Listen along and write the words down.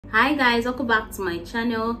Hi guys, welcome back to my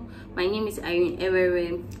channel. My name is Irene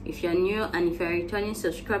Ewere. If you're new and if you're a returning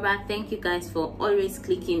subscriber, thank you guys for always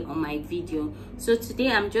clicking on my video. So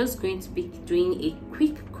today I'm just going to be doing a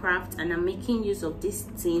quick craft and I'm making use of these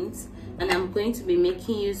tins, and I'm going to be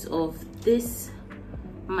making use of this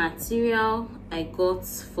material I got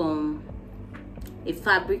from a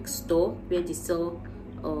fabric store where they sell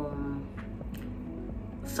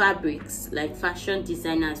fabrics, like fashion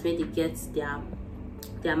designers, where they get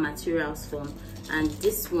their materials from. And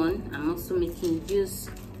this one, I'm also making use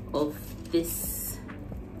of this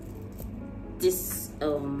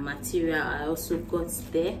material I also got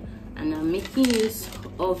there, and I'm making use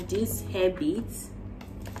of these hair beads.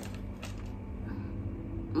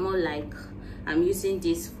 More like I'm using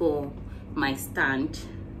this for my stand,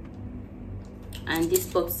 and this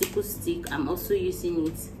popsicle stick, I'm also using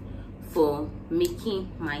it for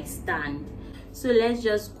making my stand. So let's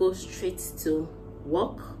just go straight to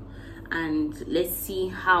work and let's see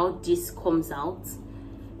how this comes out,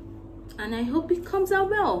 and I hope it comes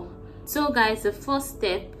out well. So guys, the first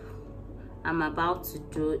step I'm about to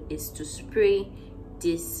do is to spray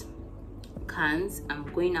these cans. I'm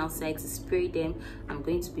going outside to spray them. I'm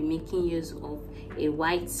going to be making use of a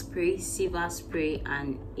white spray, silver spray,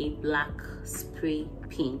 and a black spray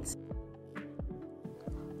paint.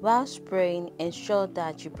 While spraying, ensure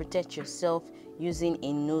that you protect yourself using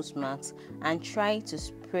a nose mask and try to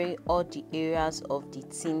spray all the areas of the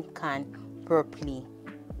tin can properly.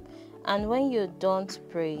 And when you're done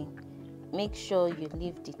spraying, make sure you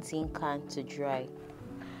leave the tin can to dry.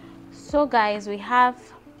 So guys, we have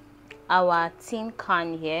our tin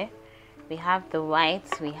can here. We have the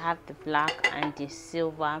white, we have the black, and the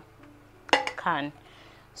silver can.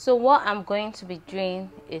 So what I'm going to be doing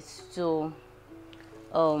is to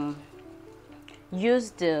use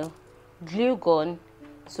the glue gun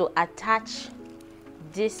to attach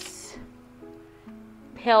this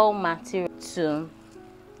pearl material to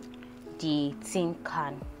the tin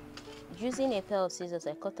can. Using a pair of scissors,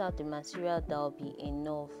 I cut out the material that will be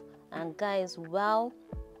enough. And guys, while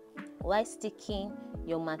sticking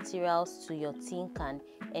your materials to your tin can,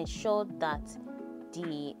 ensure that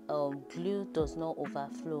the glue does not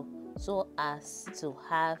overflow, so as to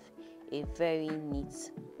have a very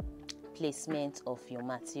neat placement of your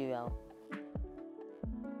material.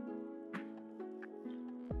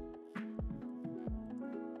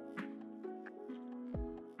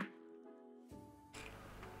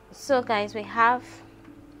 So guys, we have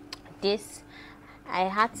this. I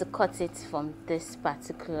had to cut it from this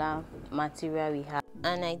particular material we have,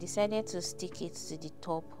 and I decided to stick it to the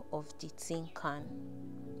top of the tin can.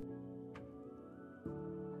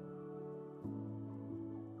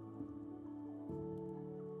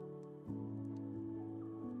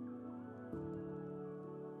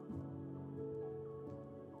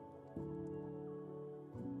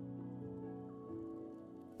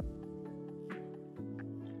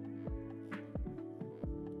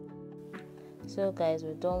 So guys,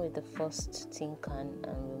 we're done with the first tin can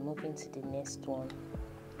and we're moving to the next one.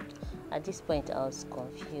 At this point I was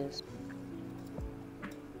confused.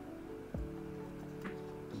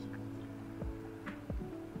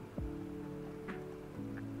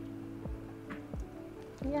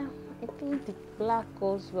 Yeah, I think the black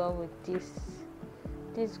goes well with this.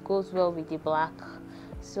 This goes well with the black.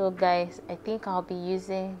 So guys, I think I'll be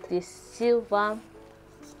using this silver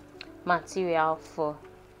material for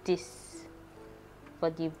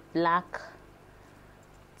the black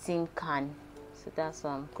tin can. So that's what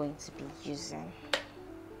I'm going to be using.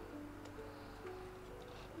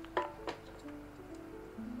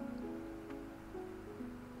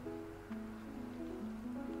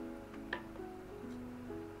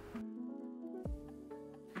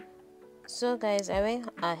 So guys, I went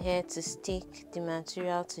ahead to stick the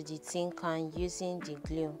material to the tin can using the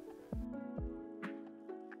glue.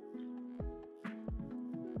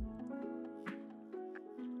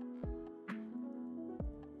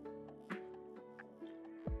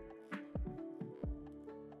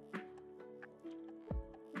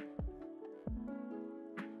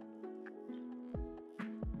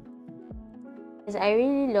 I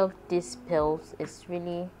really love these pearls. It's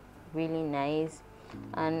really nice,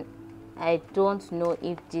 and I don't know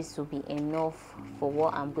if this will be enough for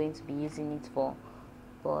what I'm going to be using it for,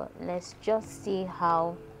 but let's just see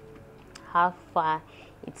how far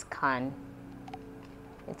it can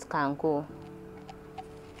go.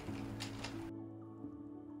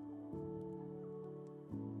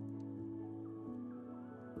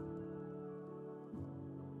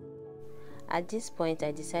 At this point,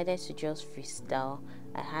 I decided to just freestyle.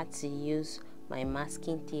 I had to use my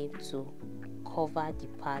masking tape to cover the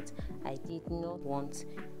part. I did not want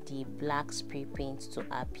the black spray paint to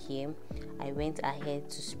appear, I went ahead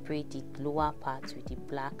to spray the lower part with the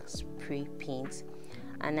black spray paint,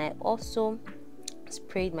 and I also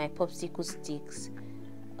sprayed my popsicle sticks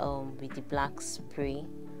with the black spray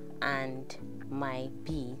and my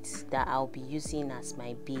beads that I'll be using as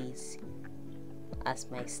my base, as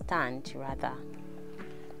my stand rather.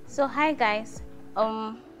 So hi guys,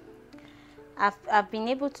 I've been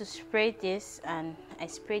able to spray this, and I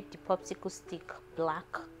sprayed the popsicle stick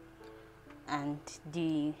black and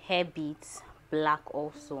the hair beads black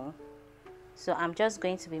also. So I'm just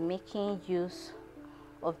going to be making use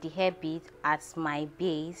of the hair bead as my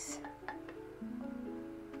base,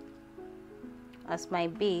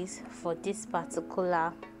 for this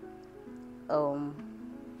particular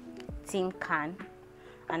tin can,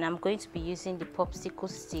 and I'm going to be using the popsicle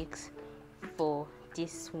sticks for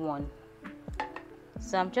this one.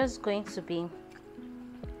 So I'm just going to be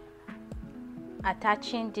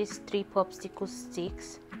attaching these 3 popsicle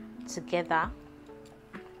sticks together.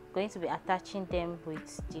 I'm going to be attaching them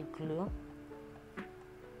with the glue.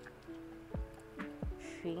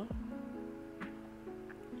 3.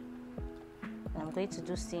 I'm going to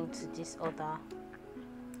do same to this other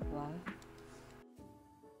one.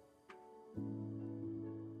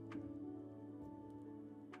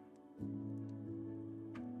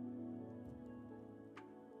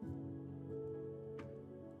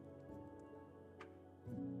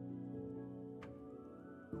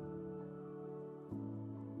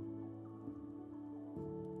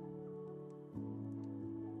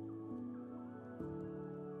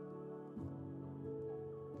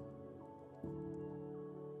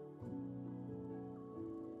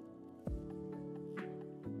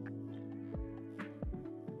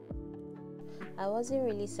 I wasn't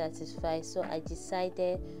really satisfied, so I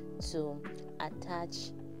decided to attach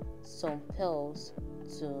some pearls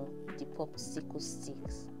to the popsicle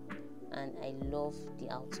sticks, and I love the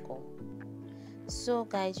outcome. So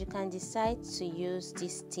guys, you can decide to use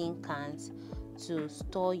these tin cans to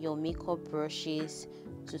store your makeup brushes,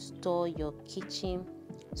 to store your kitchen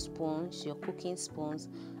spoons, your cooking spoons,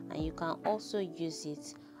 and you can also use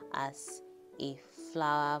it as a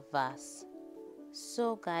flower vase.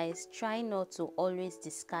 So guys, try not to always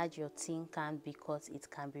discard your tin can because it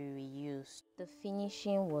can be reused. The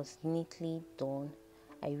finishing was neatly done.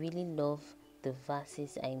 I really love the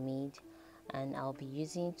vases I made, and I'll be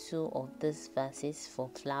using 2 of these vases for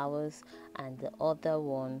flowers and the other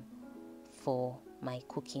one for my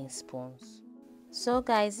cooking spoons. So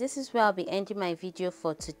guys, this is where I'll be ending my video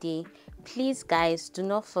for today. Please guys, do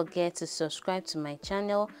not forget to subscribe to my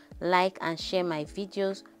channel, like and share my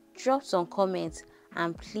videos, drop some comments,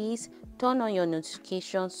 and please turn on your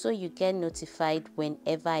notifications so you get notified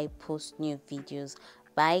whenever I post new videos.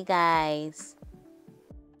 Bye guys.